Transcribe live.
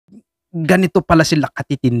ganito pala sila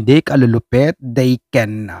katitindi, kalulupit. They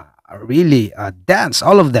can really dance,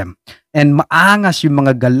 all of them. And maangas yung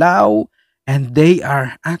mga galaw. And they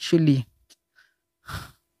are actually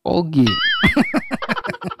pogi.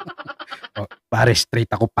 Oh, pare,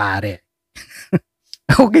 straight ako pare.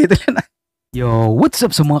 Okay, ito na. Yo, what's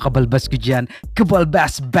up sa mga kabalbas ko dyan?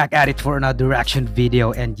 Kabalbas back at it for another reaction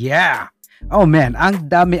video. And yeah, oh man,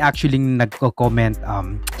 ang dami actually nagko-comment.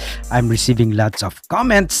 I'm receiving lots of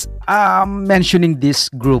comments mentioning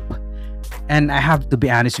this group. And I have to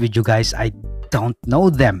be honest with you guys, I don't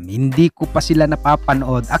know them. Hindi ko pa sila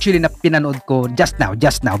napapanood. Actually, pinanood ko just now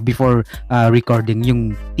before recording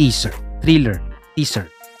yung teaser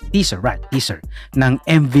ng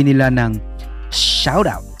MV nila ng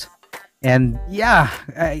Shoutout. And yeah,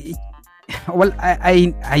 I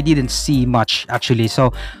didn't see much actually.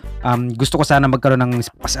 So gusto ko sana magkaroon ng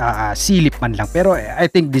silip man lang, pero I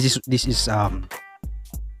think this is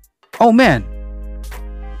oh man,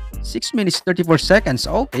 6 minutes 34 seconds.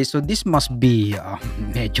 Okay, so this must be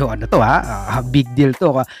medyo ano to big deal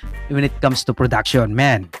to when it comes to production,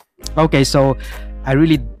 man. Okay, so I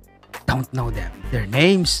really don't know them, their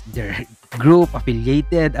names, their group,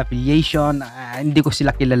 affiliation, hindi ko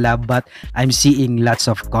sila kilala, but I'm seeing lots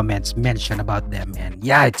of comments mention about them, and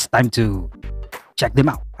yeah, it's time to check them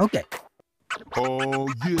out. Okay. Oh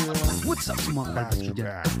yeah. What's up sa mga kalbas ko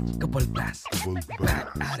dyan? Kabalbas.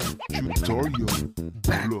 Back at it. Tutorial.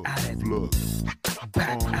 Back at it.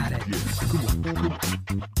 Back at it. Come on.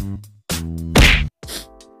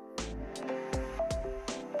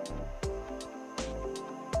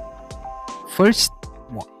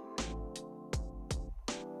 FirstOne.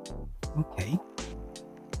 Okay.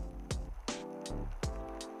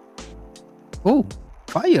 Oh,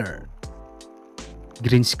 fire.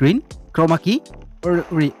 Green screen? Chroma key? Or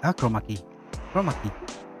chroma key. Chroma key.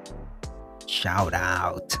 Shout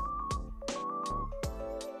out.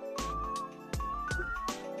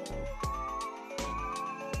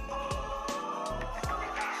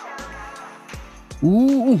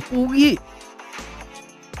 Pugi.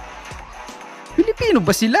 Pilipino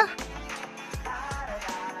ba sila?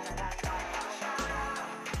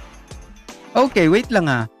 Okay, wait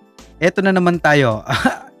lang Eto na naman tayo.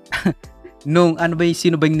 Nung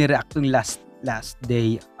sino ba yung nireact yung last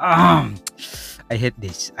day? I hate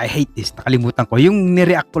this. Nakalimutan ko. Yung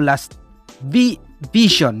nireact ko last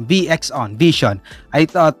Vision. I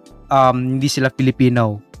thought hindi sila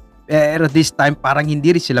Filipino. Pero this time parang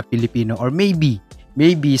hindi rin sila Filipino, or maybe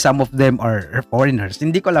some of them are foreigners.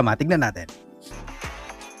 Hindi ko alam. Tignan natin.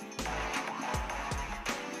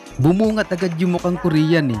 Bumungat agad yung mukhang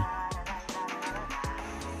Korean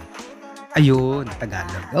Ayun,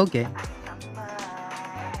 Tagalog. Okay.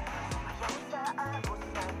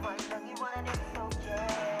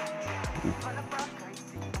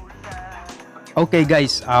 Okay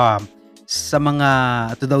guys, sa mga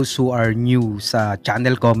to those who are new sa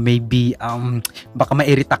channel ko, maybe baka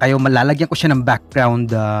mairita kayo, malalagyan ko siya ng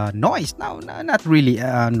background noise. No, not really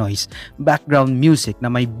noise. Background music na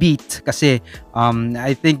may beat kasi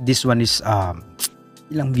I think this one is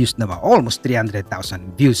ilang views na ba? Almost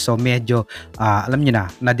 300,000 views. So medyo alam niyo na,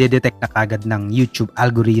 nade-detect na kagad ng YouTube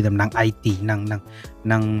algorithm, ng IT, ng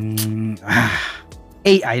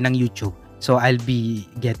AI ng YouTube. So I'll be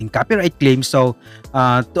getting copyright claims. So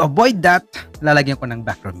to avoid that, lalagyan ko ng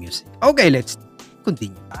background music. Okay, let's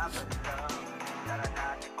continue.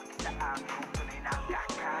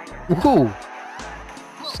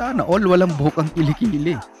 Sana all walang buhok ang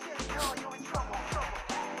kilikili.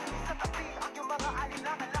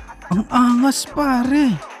 Ang angas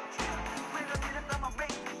pare.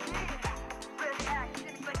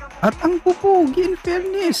 At ang pupugi, in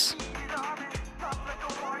fairness.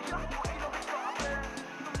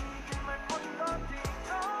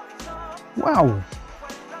 Wow.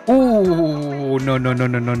 Oh, no.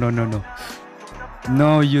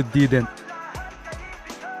 No, you didn't.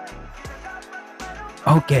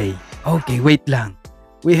 Okay, wait lang.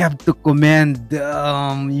 We have to commend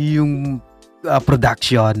yung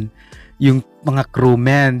production, yung mga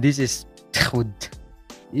crewmen. This is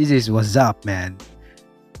what's up, man.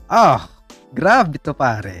 Grabe to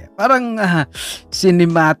pare. Parang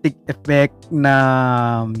cinematic effect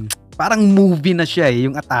na parang movie na siya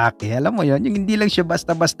yung atake. Alam mo yon, yung hindi lang siya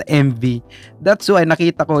basta-basta MV. That's why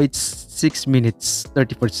nakita ko it's 6 minutes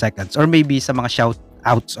 34 seconds, or maybe sa mga shout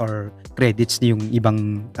outs or credits yung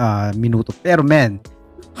ibang minuto. Pero man,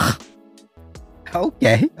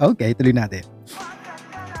 okay, tuloy natin.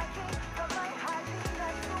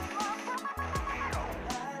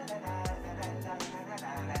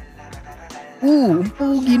 Ang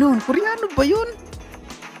pogi nun. Koreano ba yun?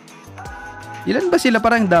 Ilan ba sila?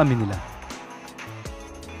 Parang dami nila.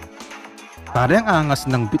 Parang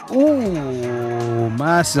angas ng bit. Oh,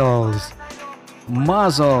 muscles.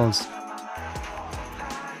 Muscles.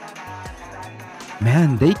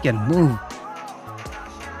 Man, they can move.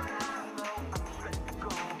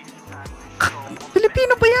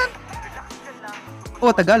 Pilipino ba yan?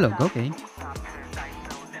 Oh, Tagalog. Okay.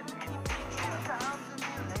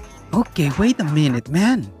 Okay, wait a minute,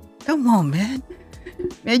 man. Come on, man.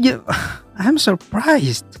 Medyo, I'm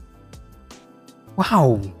surprised.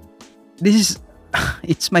 Wow.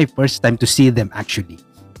 It's my first time to see them actually.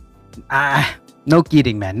 No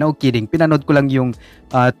kidding, man. No kidding. Pinanood ko lang yung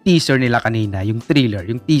teaser nila kanina, yung trailer,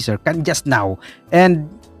 yung teaser, just now. And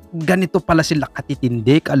ganito pala sila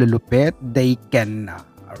katitindi, kalulupit. They can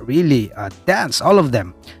really dance, all of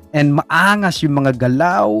them. And maangas yung mga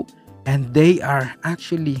galaw. And they are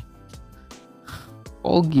actually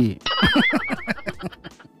pogi.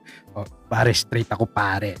 Oh, pare, straight ako,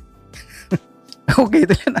 pare. Okay,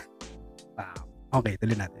 tuloy na. Okay,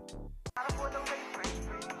 tuloy natin.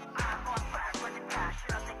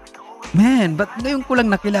 Man, ba't ngayon ko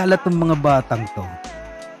lang nakilala tong mga batang to?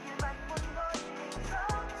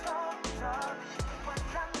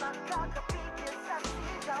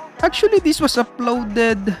 Actually, this was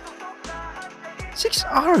uploaded 6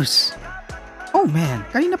 hours. Oh man,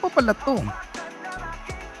 kanina pa pala to.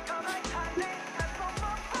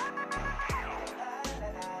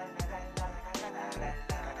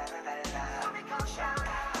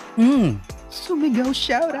 Sumigaw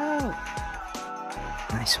shoutout.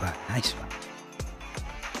 Nice one, nice one.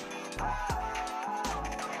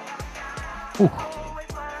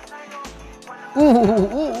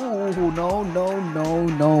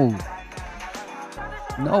 No.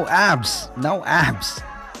 No abs. No abs.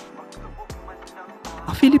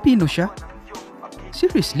 Filipino siya?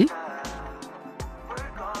 Seriously?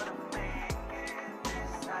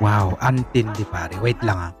 Wow, ang tindi pare. Wait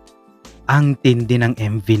lang ah. Ang tindi ng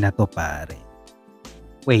MV na to pare.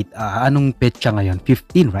 Wait, anong petsa ngayon?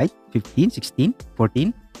 15, right? 15, 16,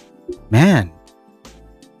 14? Man,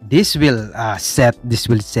 this will set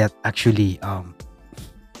actually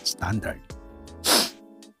standard.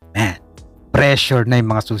 Man, pressure na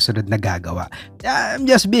yung mga susunod na gagawa. I'm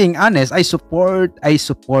just being honest. I support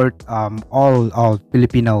all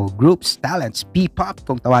Filipino groups, talents, P-pop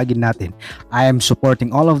kung tawagin natin. I am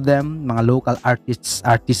supporting all of them, mga local artists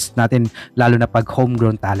natin, lalo na pag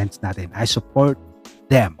homegrown talents natin. I support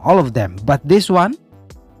them, all of them. But this one,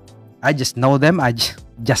 I just know them. I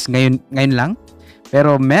just ngayon lang.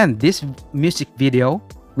 Pero man, this music video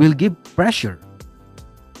will give pressure.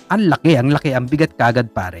 Ang laki, ang bigat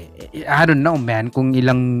kagad pare. I don't know man kung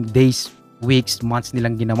ilang days, weeks, months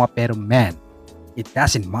nilang ginawa, pero man, it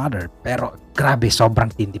doesn't matter. Pero grabe,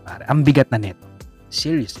 sobrang tindi pare. Ang bigat na neto.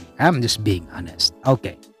 Seriously, I'm just being honest.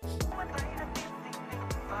 Okay.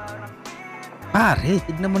 Pare,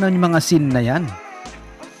 tignan mo na yung mga scene na yan.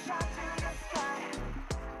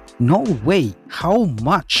 No way. How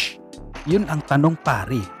much? Yun ang tanong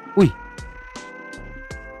pare. Uy.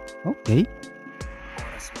 Okay.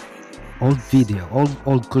 Old video,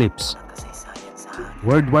 old clips.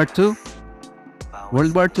 World War II?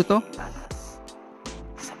 World War II to?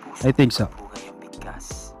 I think so.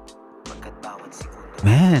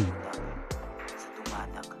 Man.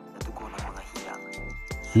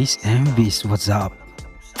 These MVs, what's up?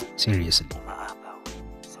 Seriously.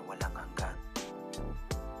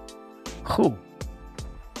 Oh.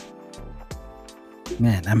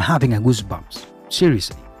 Man, I'm having a goosebumps.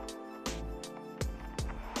 Seriously.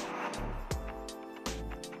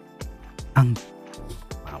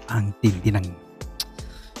 Ang tindi ng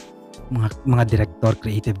mga director,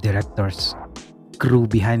 creative directors, crew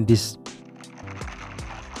behind this.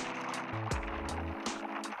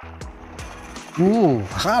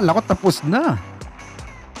 Akala ko tapos na.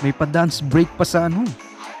 May pa-dance break pa sa ano.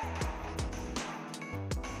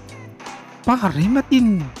 Pare,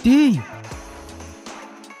 matindi.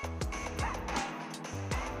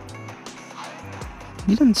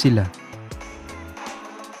 Ilan sila?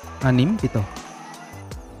 6? 7?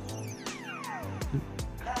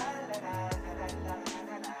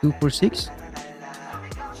 2 for 6?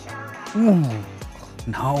 Oh,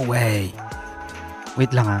 no way. Wait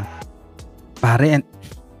lang ah. Pare, and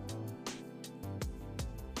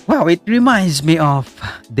wow, they remind me of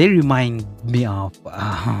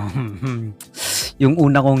yung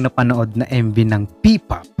una kong napanood na MV ng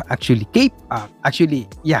P-pop, actually K-pop, actually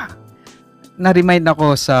yeah, na-remind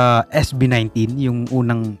ako sa SB19, yung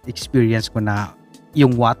unang experience ko na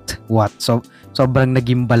yung what, so sobrang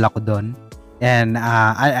nagimbal ako doon. And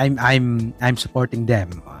I'm supporting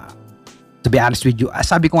them. To be honest with you,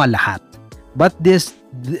 sabi ko nga lahat. But this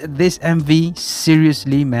MV,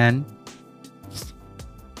 seriously, man.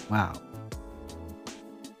 Wow.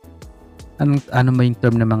 Ano ba yung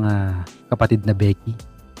term ng mga kapatid na Becky?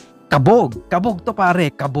 Kabog! Kabog to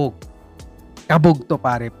pare, kabog. Kabog to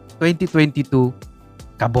pare. 2022,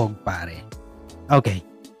 kabog pare. Okay.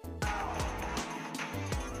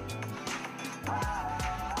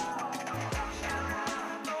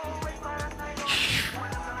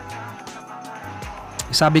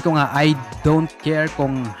 Sabi ko nga, I don't care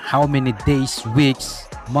kung how many days, weeks,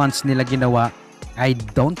 months nila ginawa. I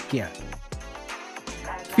don't care.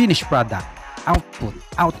 Finished product, output,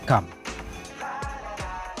 outcome.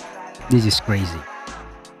 This is crazy.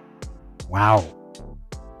 Wow.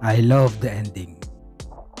 I love the ending.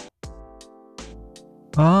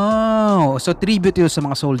 Oh, so tribute yun sa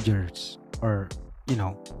mga soldiers. Or, you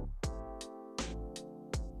know.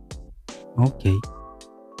 Okay.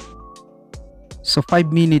 So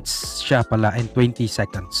 5 minutes siya pala and 20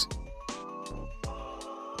 seconds.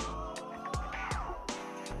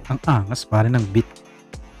 Ang angas pare ng beat.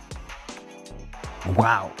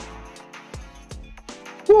 Wow.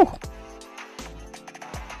 Woo.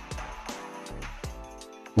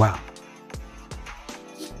 Wow.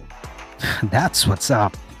 That's what's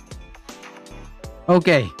up.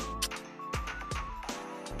 Okay.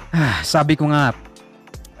 Sabi ko nga,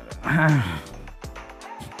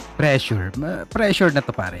 pressure na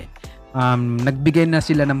to pare. Nagbigay na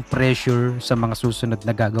sila ng pressure sa mga susunod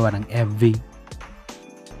na gagawa ng MV.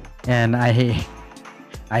 And I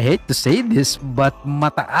hate to say this, but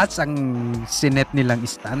mataas ang sinet nilang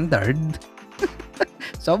standard.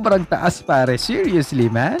 Sobrang taas pare. Seriously,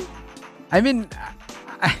 man. I mean,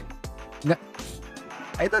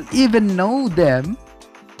 I don't even know them.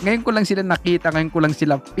 Ngayon ko lang sila nakita, ngayon ko lang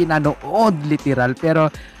sila pinanood literal.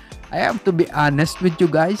 Pero I have to be honest with you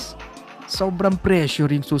guys. Sobrang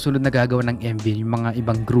pressure yung susunod na gagawa ng MV, yung mga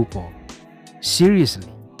ibang grupo.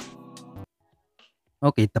 Seriously.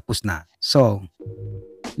 Okay, tapos na. So,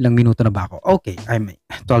 ilang minuto na ba ako? Okay, I'm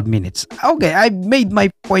 12 minutes. Okay, I made my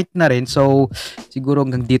point na rin. So, siguro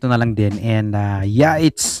hanggang dito na lang din. And yeah,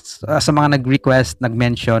 it's sa mga nag-request,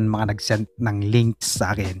 nag-mention, mga nag-send ng links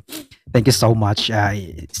sa akin. Thank you so much.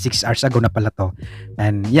 6 hours ago na pala to.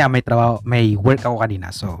 And yeah, may work ako kanina.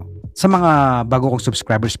 So, sa mga bago kong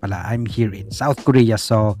subscribers pala, I'm here in South Korea.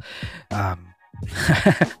 So,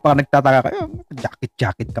 baka nagtataka kayo,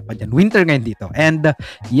 jacket ka pa dyan. Winter ngayon dito. And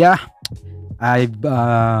yeah, I've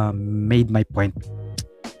made my point.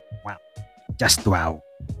 Wow. Just wow.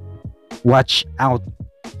 Watch out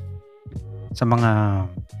sa mga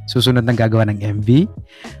susunod na gagawa ng MV.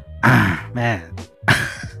 Man.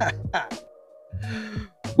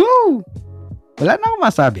 Woo! Wala na akong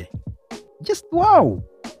masabi. Just wow.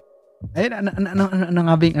 Ayun, ano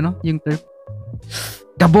nga ba yung term?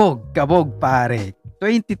 Kabog pare.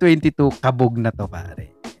 2022 kabog na to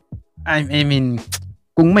pare. I mean,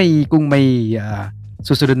 kung may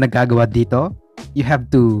susunod na gagawa dito, you have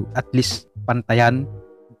to at least pantayan,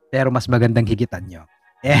 pero mas magandang higitan nyo.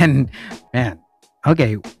 And man,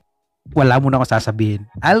 okay, wala muna ako sasabihin.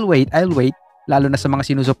 I'll wait, lalo na sa mga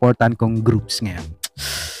sinusuportan kong groups ngayon.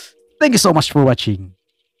 Thank you so much for watching.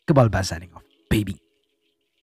 Kabalba signing off, baby.